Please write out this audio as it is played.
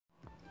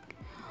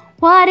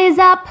What is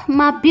up,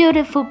 my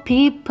beautiful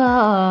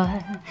people?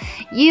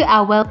 You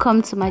are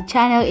welcome to my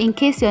channel. In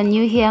case you're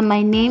new here,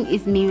 my name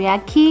is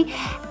Miriaki,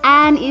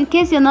 and in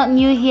case you're not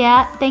new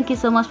here, thank you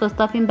so much for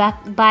stopping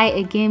back by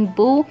again,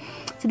 boo.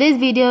 Today's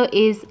video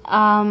is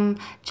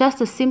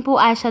just a simple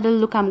eyeshadow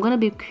look I'm going to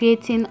be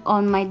creating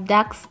on my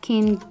dark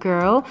skin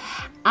girl,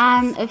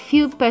 and a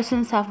few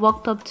persons have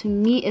walked up to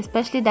me,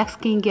 especially dark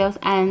skin girls,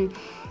 and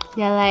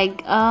they're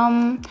like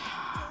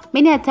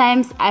many a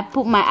times I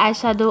put my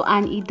eyeshadow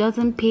and it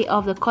doesn't pay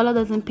off, the color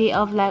doesn't pay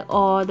off, like,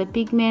 or the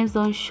pigments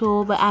don't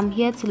show. But I'm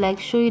here to like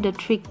show you the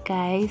trick,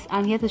 guys.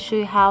 I'm here to show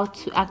you how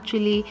to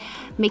actually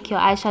make your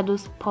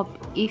eyeshadows pop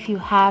if you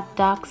have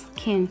dark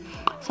skin.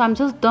 So I'm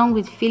just done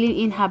with filling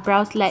in her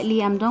brows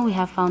lightly. I'm done with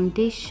her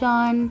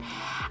foundation.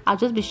 I'll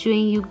just be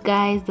showing you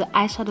guys the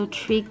eyeshadow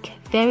trick,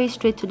 very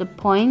straight to the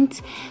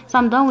point. So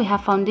I'm done with her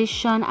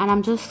foundation and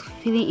I'm just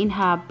filling in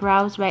her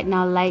brows right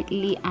now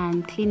lightly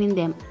and cleaning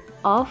them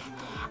off.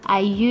 I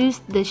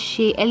used the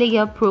shade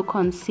Elegant Pro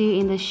Conceal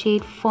in the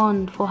shade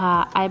Fawn for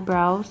her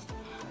eyebrows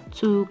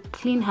to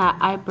clean her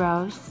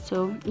eyebrows.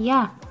 So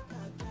yeah,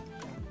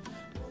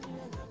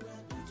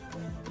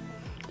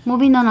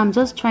 moving on, I'm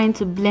just trying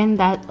to blend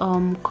that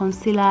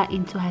concealer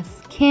into her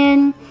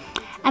skin.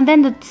 And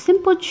then the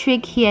simple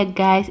trick here,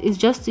 guys, is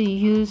just to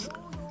use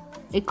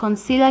a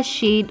concealer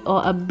shade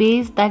or a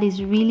base that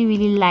is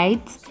really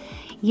light.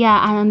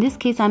 Yeah, and in this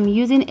case I'm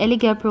using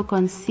Elegant Pro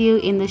Conceal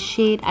in the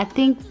shade, I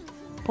think,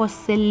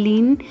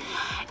 Porcelain,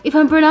 if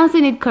I'm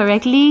pronouncing it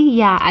correctly.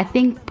 Yeah, I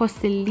think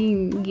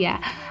Porcelain. Yeah,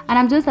 and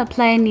I'm just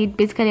applying it,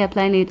 basically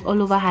applying it all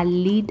over her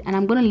lid, and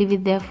I'm gonna leave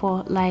it there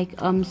for like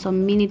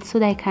some minutes so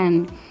that I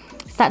can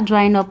start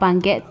drying up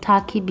and get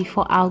tacky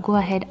before I'll go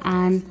ahead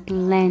and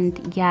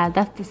blend. Yeah,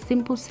 that's the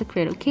simple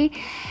secret. Okay,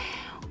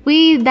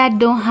 we that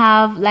don't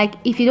have, like,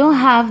 if you don't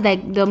have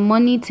like the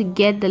money to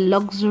get the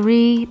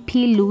luxury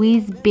P.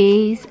 Louise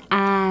base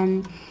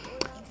and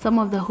some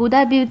of the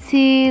Huda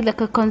Beauty, like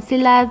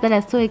concealers that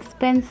are so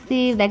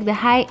expensive, like the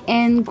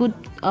high-end good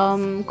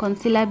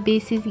concealer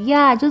bases,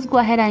 yeah, just go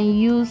ahead and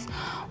use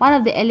one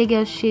of the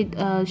elegant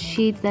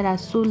shades that are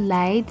so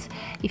light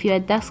if you're a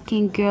dark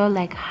skin girl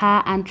like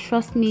her. And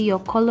trust me, your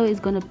color is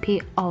gonna pay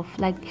off.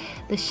 Like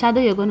the shadow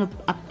you're gonna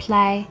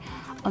apply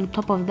on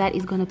top of that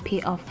is gonna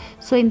pay off.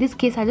 So in this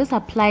case I just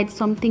applied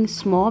something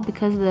small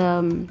because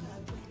the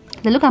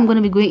look I'm going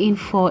to be going in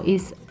for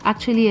is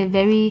actually a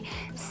very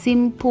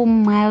simple,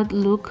 mild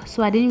look,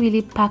 so I didn't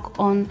really pack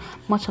on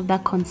much of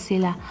that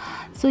concealer.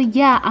 So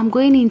yeah, I'm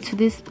going into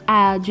this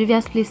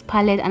Juvia's Place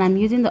palette and I'm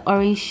using the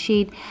orange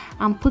shade.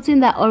 I'm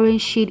putting that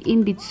orange shade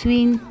in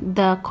between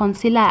the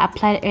concealer I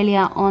applied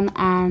earlier on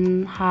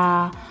and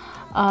her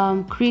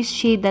crease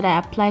shade that I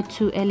applied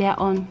to earlier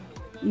on.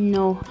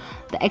 No,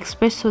 the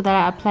espresso that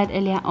I applied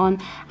earlier on.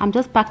 I'm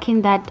just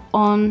packing that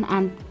on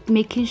and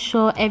making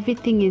sure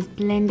everything is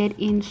blended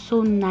in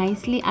so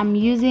nicely. I'm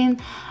using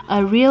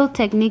a Real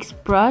Techniques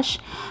brush.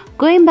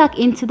 Going back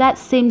into that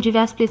same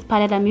Juvia's Place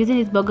palette, I'm using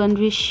this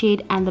burgundy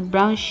shade and the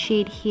brown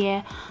shade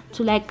here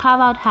to like carve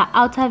out her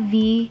outer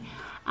V,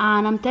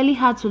 and I'm telling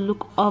her to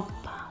look up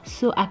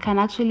so I can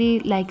actually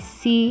like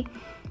see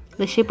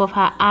the shape of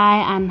her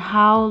eye and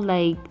how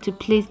like to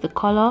place the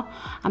color.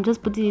 I'm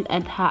just putting it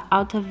at her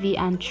outer V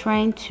and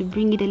trying to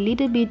bring it a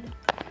little bit.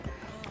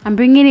 I'm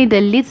bringing it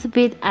a little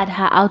bit at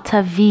her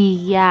outer V.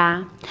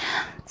 Yeah,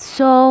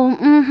 so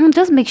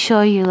just make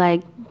sure you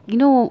like, you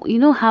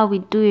know how we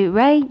do it,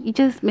 right? You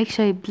just make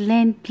sure you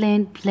blend.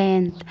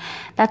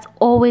 That's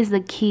always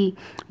the key.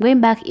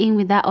 Going back in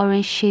with that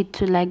orange shade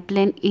to like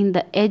blend in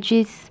the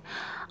edges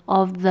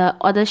of the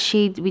other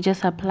shade we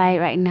just applied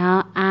right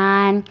now.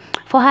 And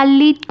for her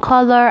lid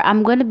color,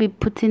 I'm going to be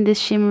putting this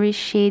shimmery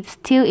shade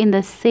still in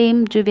the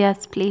same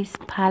Juvia's Place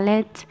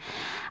palette,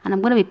 and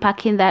I'm going to be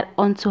packing that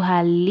onto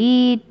her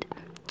lid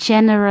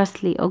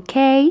generously.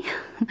 Okay.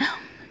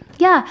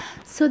 Yeah,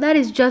 so that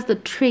is just the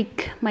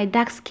trick, my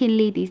dark skin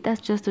ladies.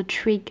 That's just the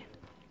trick.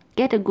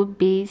 Get a good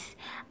base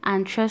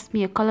and trust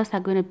me, your colors are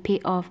going to pay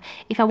off.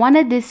 If I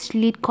wanted this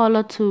lid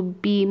color to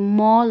be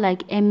more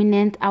like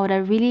eminent, I would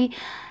have really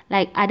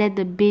like added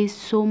the base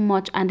so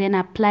much and then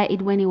apply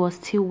it when it was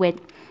still wet.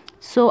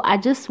 So I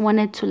just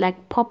wanted to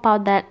like pop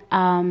out that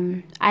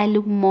eye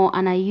look more,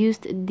 and I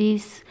used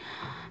this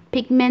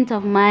pigment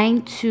of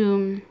mine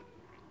to,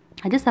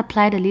 I just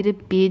applied a little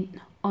bit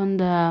on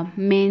the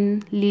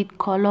main lid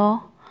color.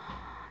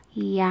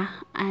 Yeah,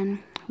 and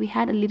we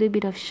had a little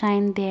bit of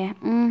shine there.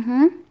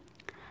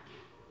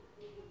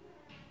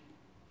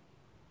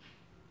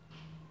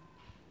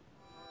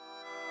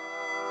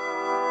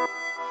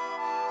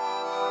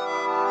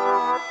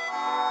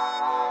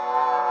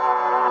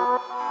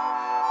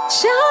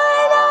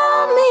 Shine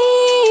on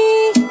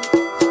me.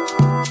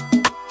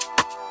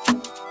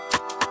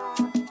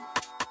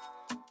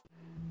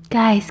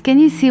 Guys, can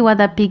you see what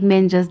that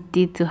pigment just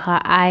did to her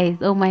eyes?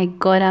 Oh my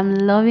god, I'm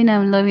loving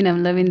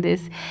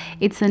this.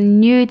 It's a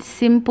nude,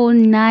 simple,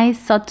 nice,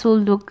 subtle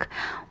look,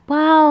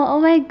 Wow, oh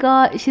my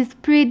god, she's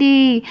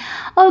pretty.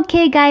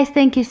 Okay guys,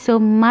 thank you so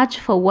much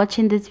for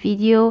watching this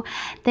video.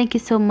 Thank you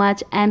so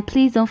much, and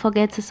please don't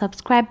forget to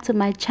subscribe to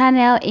my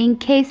channel in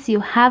case you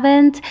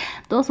haven't.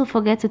 Don't also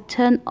forget to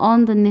turn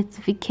on the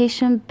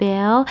notification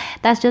bell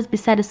that's just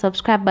beside the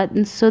subscribe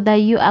button so that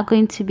you are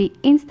going to be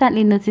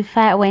instantly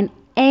notified when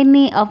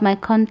any of my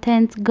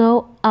content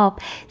go up.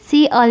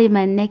 See you all in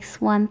my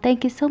next one.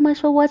 Thank you so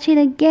much for watching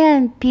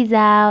again. Peace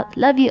out.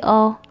 Love you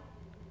all.